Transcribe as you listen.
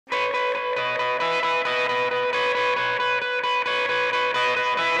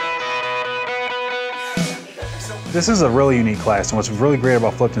This is a really unique class, and what's really great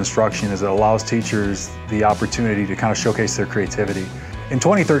about flipped instruction is it allows teachers the opportunity to kind of showcase their creativity. In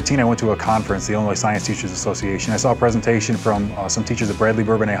 2013, I went to a conference, the Illinois Science Teachers Association. I saw a presentation from some teachers at Bradley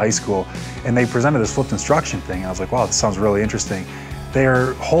Bourbonnais High School, and they presented this flipped instruction thing. And I was like, wow, this sounds really interesting.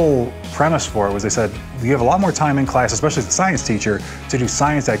 Their whole premise for it was they said, you have a lot more time in class, especially as a science teacher, to do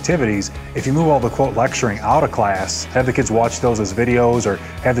science activities. If you move all the quote lecturing out of class, have the kids watch those as videos, or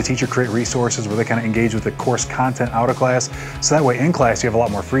have the teacher create resources where they kind of engage with the course content out of class. So that way in class you have a lot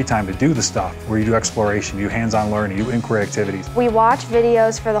more free time to do the stuff, where you do exploration, you do hands-on learning, you do inquiry activities. We watch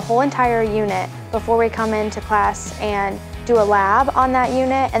videos for the whole entire unit before we come into class and do a lab on that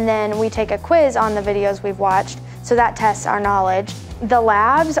unit, and then we take a quiz on the videos we've watched, so that tests our knowledge. The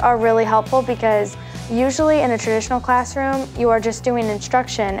labs are really helpful because usually in a traditional classroom, you are just doing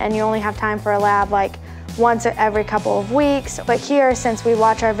instruction and you only have time for a lab like once every couple of weeks. But here, since we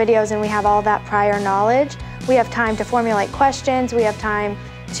watch our videos and we have all that prior knowledge, we have time to formulate questions, we have time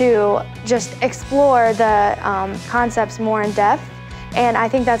to just explore the concepts more in depth. And I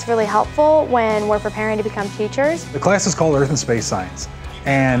think that's really helpful when we're preparing to become teachers. The class is called Earth and Space Science.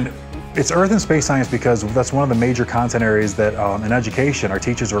 And it's Earth and Space Science because that's one of the major content areas that in education our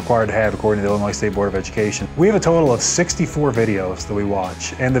teachers are required to have according to the Illinois State Board of Education. We have a total of 64 videos that we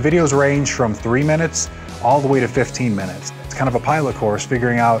watch, and the videos range from 3 minutes all the way to 15 minutes. It's kind of a pilot course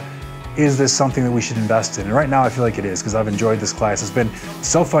figuring out, is this something that we should invest in? And right now I feel like it is, because I've enjoyed this class. It's been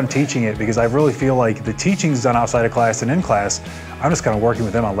so fun teaching it because I really feel like the teaching's done outside of class and in class. I'm just kind of working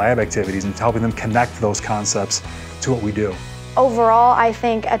with them on lab activities and helping them connect those concepts to what we do. Overall, I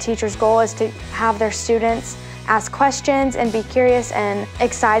think a teacher's goal is to have their students ask questions and be curious and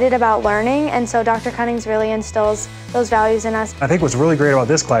excited about learning, and so Dr. Cunnings really instills those values in us. I think what's really great about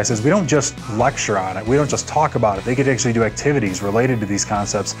this class is we don't just lecture on it, we don't just talk about it. They get to actually do activities related to these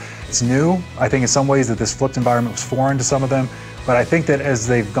concepts. It's new. I think in some ways that this flipped environment was foreign to some of them, but I think that as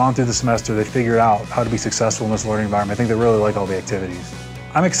they've gone through the semester, they figured out how to be successful in this learning environment. I think they really like all the activities.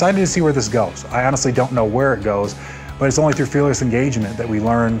 I'm excited to see where this goes. I honestly don't know where it goes, but it's only through fearless engagement that we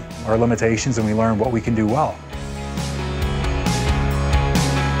learn our limitations and we learn what we can do well.